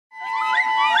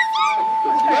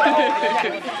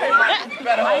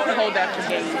Mike can hold that for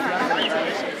games.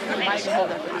 Mike can hold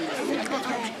that for games.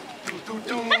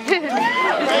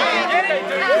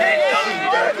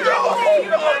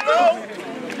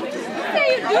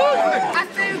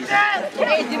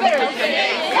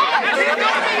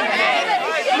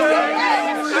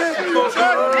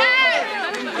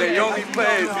 They only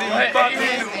play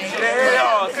Z-Pop-Beat. They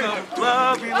are some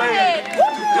lovely ladies.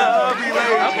 Lovely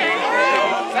ladies.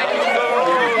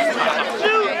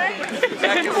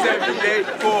 Back in 78,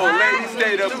 4 ladies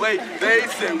stayed up late. They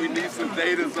said we need some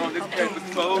datas on this campus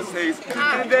post haste.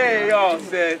 And they all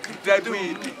said that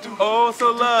we oh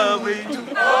so lovely.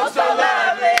 Oh so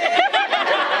lovely.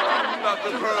 About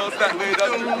the pearls that lit up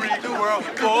to read the world.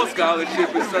 For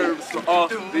scholarship and service for all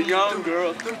the young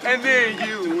girls. And then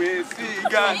UNC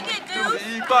got to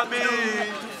Z-Pop-Beat.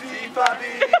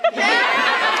 Z-Pop-Beat.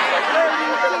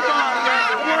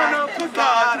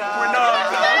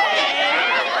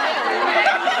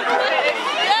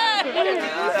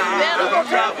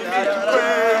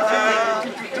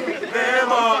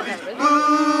 Them all these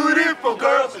beautiful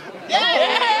girls.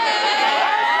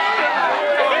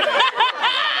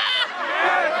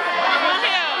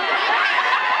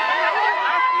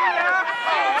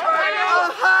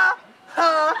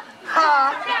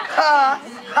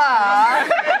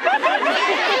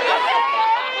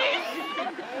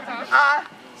 I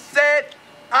said,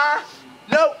 I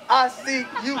know I see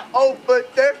you over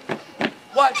there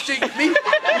watching me. You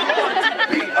want to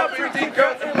be a pretty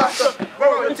girl in my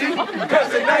sorority,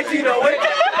 cause in 1908,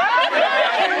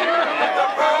 the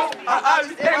pearls are eyes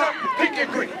and pink and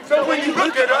green. So when you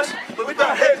look at us with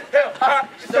our heads held high,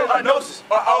 so our noses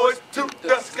are always to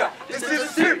the sky. This is a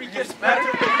serious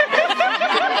matter.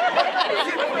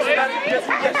 Yes,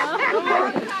 yes.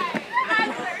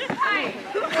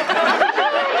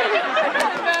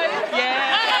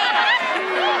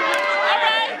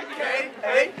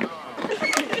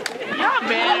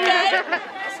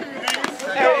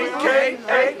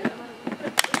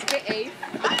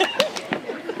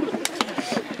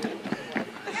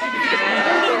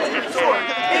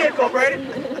 Incorporated.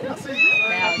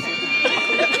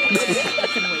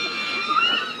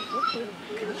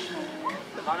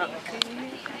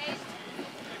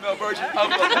 Female version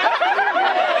of a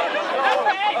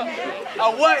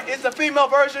what is the female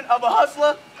version of a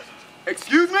hustler?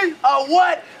 Excuse me?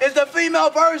 What is the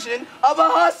female version of a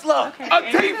hustler? Okay. A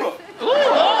diva.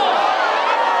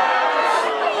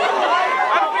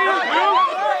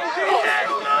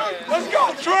 Let's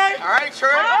go, Trey. All right,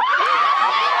 Trey.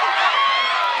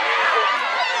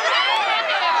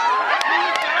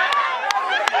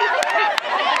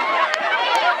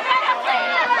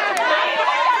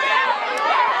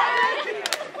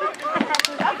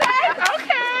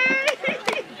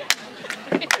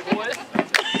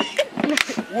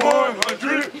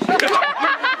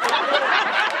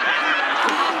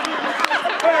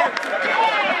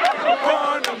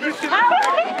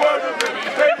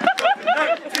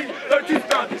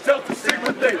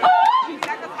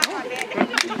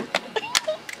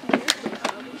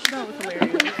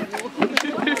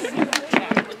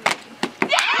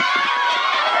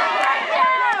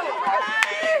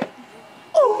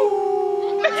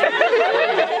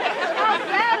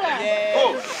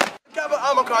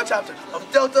 Chapter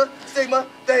of Delta Sigma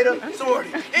Theta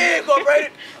Sorority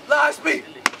Incorporated. Live speed.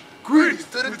 Greetings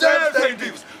to the devastating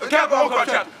divas. A Kappa Omicron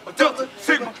chapter of Delta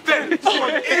Sigma Theta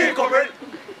Sorority Incorporated.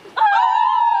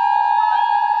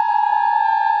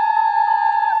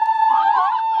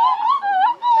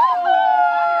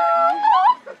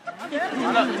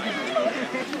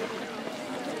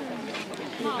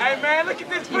 Hey man, look at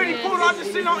this pretty poodle I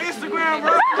just seen on Instagram,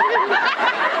 bro.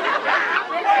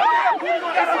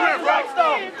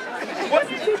 What?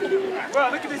 Bro,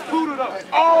 look at this poodle though.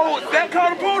 Oh, is that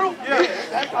called a poodle? Yeah,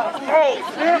 that's called a poodle. Oh,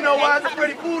 you know why it's a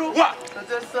pretty poodle? What? Because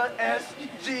it's a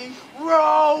SG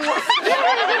roll.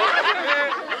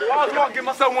 I was going to get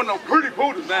myself one of those pretty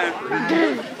poodles, man.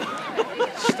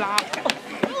 Stop.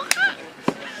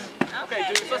 Okay,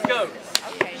 dudes, let's go.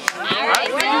 Okay. All right,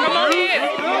 come on in.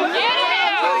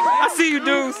 I see you,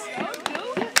 dudes.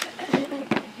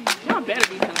 Y'all better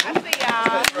be coming. I see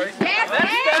y'all. Let's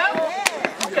go.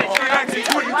 Okay,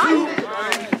 1922.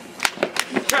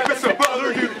 Campus of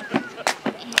Butler Unit.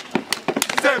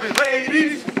 7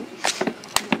 ladies.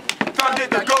 Time to get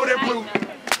the gold and blue.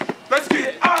 Let's get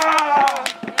it.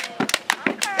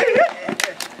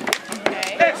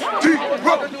 SG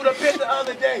scrolling through the pit the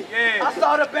other day. Yeah. I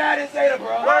saw the baddest Zeta, bro.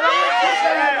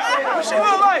 What she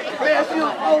look like? Man, she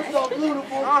was oh so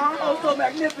beautiful, oh so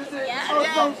magnificent, oh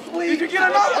so sweet. Did you get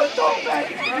another? So fat.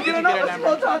 Did you get another? She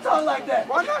don't try to talk like that.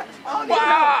 Why not? I don't even know.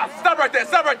 Wow, stop right there,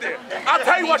 stop right there. I'll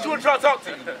tell you what she want to try to talk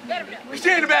to you. She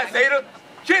ain't a bad Zeta.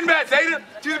 She ain't a bad Zeta.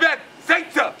 She's a bad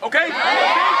Zeta, okay?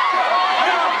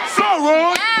 So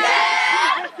wrong.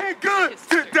 Looking good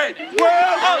today.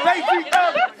 Well, a lady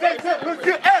of Zeta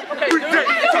looking every day.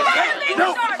 So hey,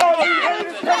 no,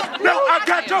 no, I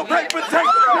got your paper tape.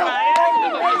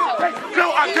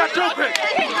 No, I got your paper.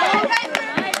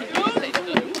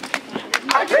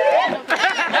 I can't.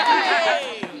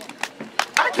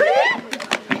 I can't.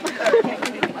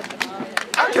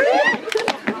 I can't.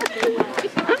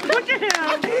 Look at him. I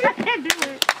can't do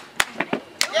it.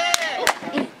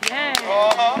 Yeah.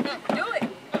 Do it.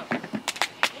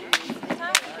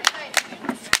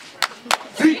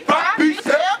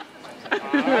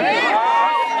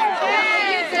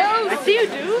 I see you,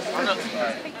 dude.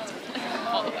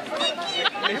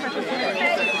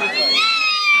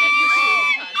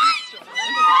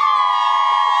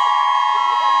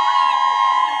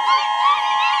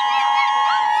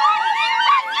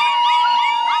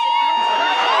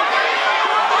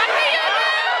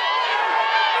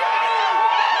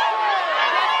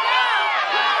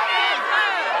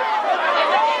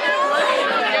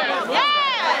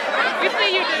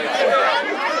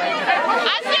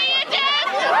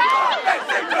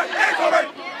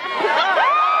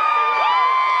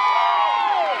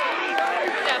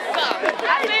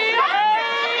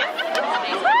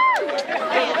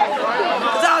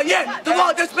 To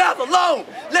walk this path alone,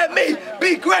 let me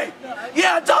be great.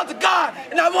 Yeah, I talk to God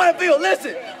and I want to feel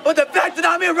listen, but the fact that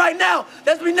I'm here right now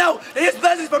lets me know that His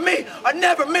blessings for me are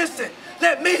never missing.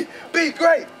 Let me be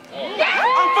great.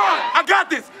 I'm fine. I got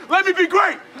this. Let me be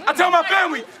great. I tell my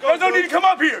family, there's no need to come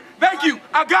up here. Thank you.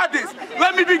 I got this.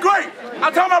 Let me be great. I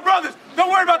tell my brothers,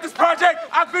 don't worry about this project.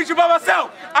 I'll fix it by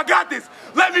myself. I got this.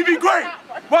 Let me be great.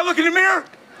 When I look in the mirror,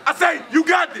 I say, you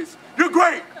got this. You're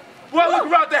great. When I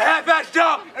look around the half-ass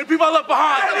job and the people I left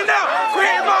behind. Let me now.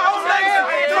 Create my own legacy.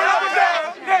 When I was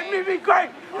there, let me be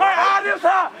great. My ideals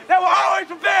high that will always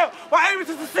prevail. My aim is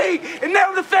to succeed and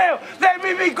never to fail. Let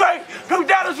me be great. No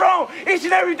doubt is wrong each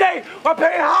and every day while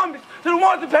paying homage to the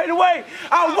ones that paid the way.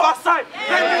 I was lost sight.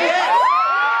 Let me be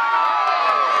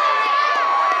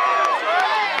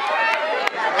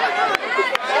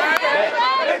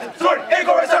Sorry, ain't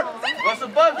go right, sir. What's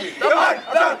above you? Come on,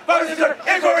 sir.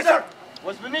 Ain't go right, sir.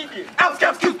 What's beneath you? Outs,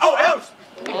 caps, cute. Oh, else.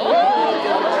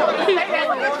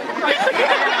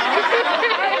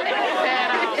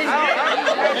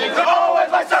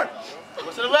 Always like, sir.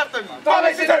 What's to the left of you?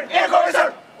 Formation, sir. Ain't go right,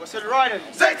 sir. What's to the right of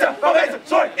you? Zeta, formation,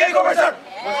 sorry. Ain't go right, sir.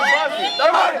 What's above you?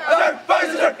 Come on, sir.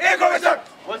 Formation, sir. Ain't go right, sir.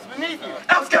 What's beneath you?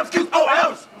 Outs, caps, cute. Oh,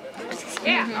 else.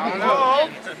 Yeah. I don't know.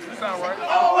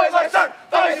 Always like, sir.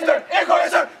 Formation, sir. Ain't go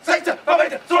right, sir. Zeta,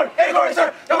 formation, sorry. Ain't go right,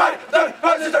 sir. Come on, sir.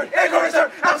 Formation, sir. Ain't go right,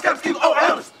 sir. Outs, caps, cute. Oh,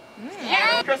 else.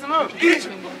 Crescent moon.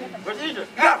 Egypt. Where's Egypt?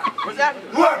 Africa. Where's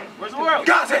Africa? Where? Where's the world?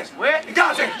 God's hands. Where?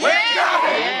 God's hands. Where? God's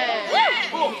hands.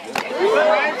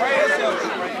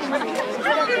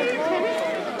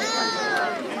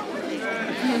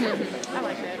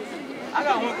 I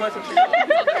got one question for you.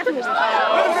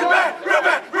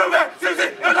 Real bad. Seriously,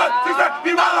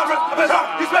 be my love,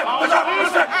 you spend,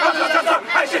 respect,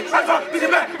 hey shit, that's all, this is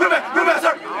bad, real bad,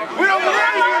 sir. We don't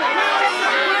believe you.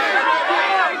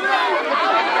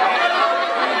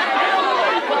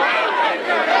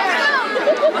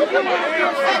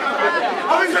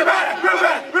 Oh, you spend bad,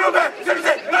 real bad,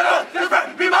 seriously, respect,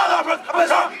 be my love,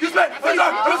 you spend,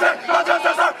 respect,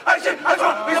 hey shit, that's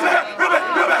all, this is bad,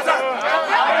 real bad, sir.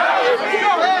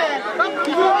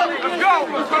 Let's go.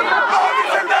 Oh,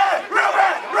 this is bad, real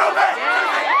bad.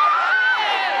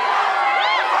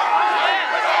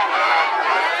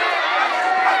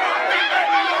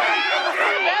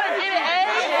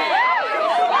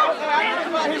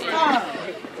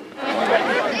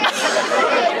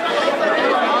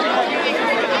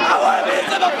 I want to be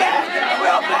some of that,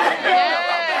 real bad.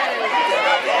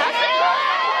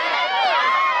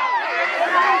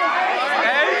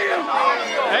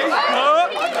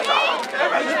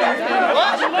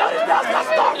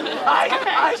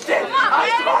 I shit, I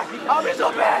smart, I'll be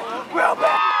so bad, real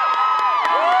bad.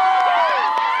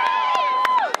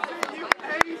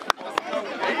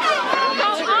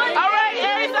 All right,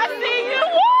 Ace, I see you.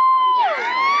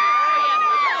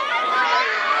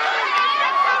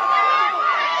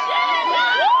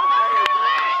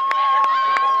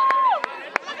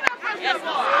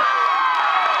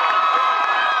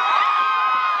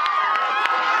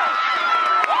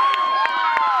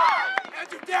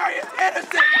 Darius,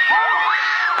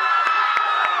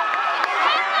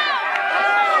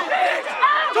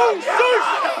 I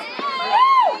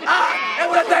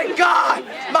want to thank God,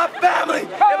 my family, and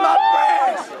my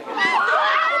friends.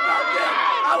 Without them,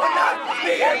 I would not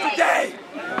be here today.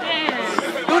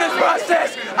 Through this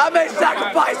process, I made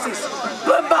sacrifices,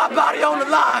 put my body on the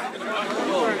line.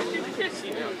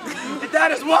 And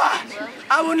that is why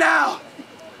I will now.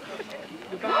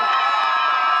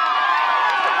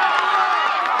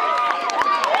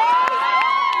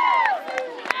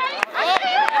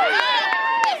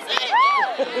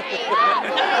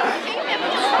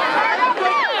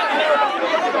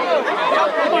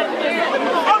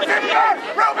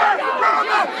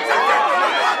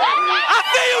 I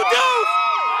see you, dude!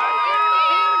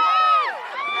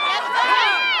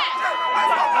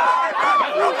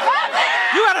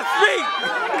 You gotta speak!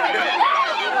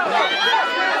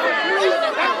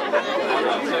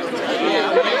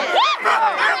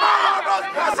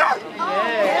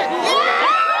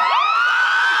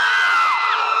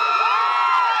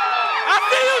 I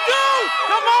see you, dude!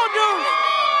 Come on, dude!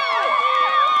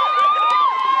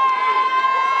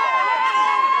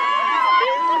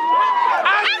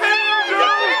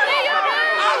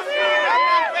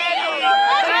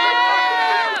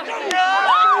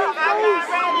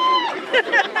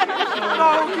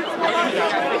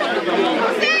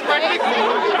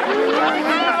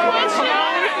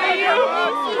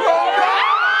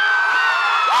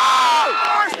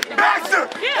 Baxter!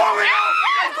 Over here!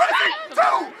 Pressing 2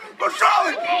 for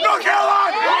Charlotte, North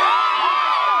Carolina!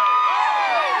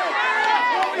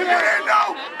 You didn't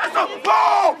know? That's a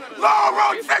long, long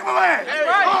road to Sigmaland! A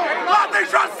lot of things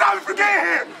trying to stop me from getting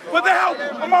here! With the help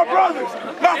of my brothers,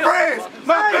 my friends,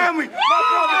 my family, my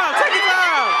brothers! Take your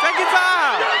time! Take your time!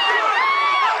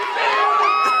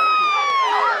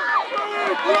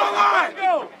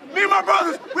 Me and my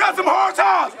brothers, we had some hard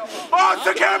times. I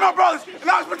took care of my brothers, and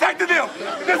I was protecting them.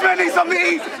 This man needs something to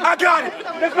eat. I got it.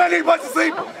 This man needs a place to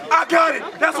sleep. I got it.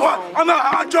 That's why I'm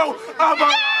not Honcho. I'm a...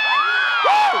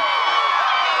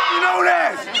 You know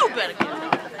that? You better get it.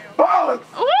 Bollocks.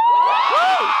 All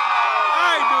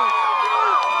right, dude.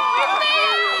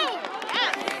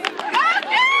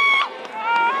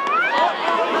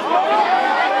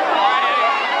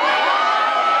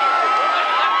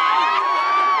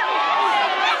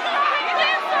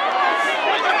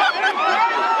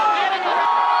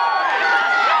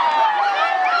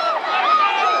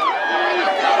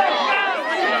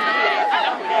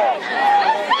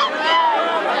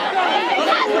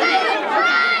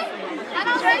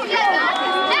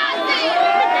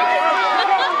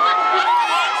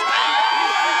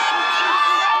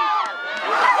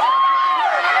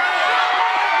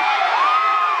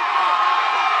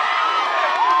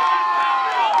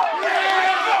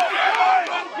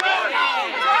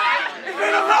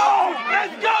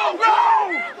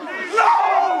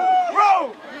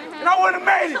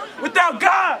 Without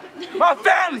God, my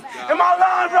family, and my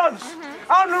line brothers,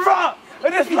 on the rock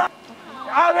of this life,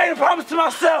 I made a promise to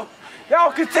myself that I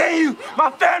will continue my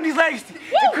family's legacy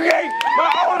and create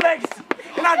my own legacy.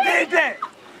 And I did that.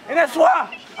 And that's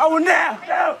why I will now.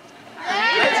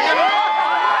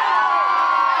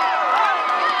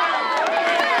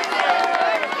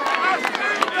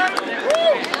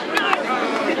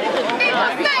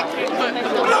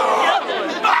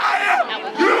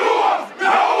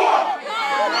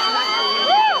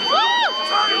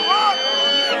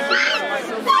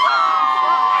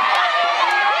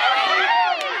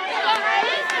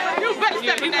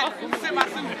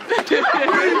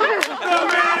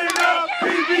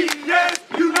 Yes,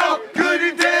 you know good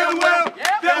and damn well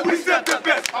that we set the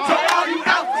best. So all you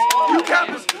alphas, you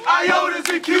captains, iotas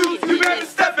and Qs, you better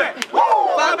step back. Woo!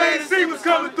 586 was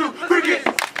coming through. Forget.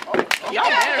 You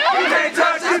can't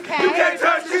touch this. You can't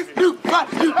touch this. You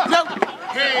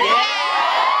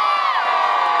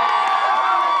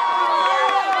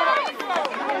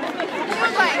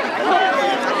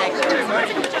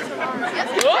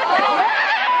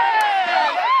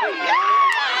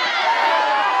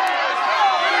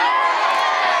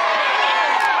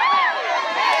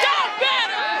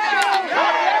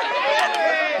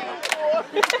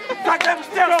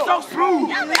know. So smooth.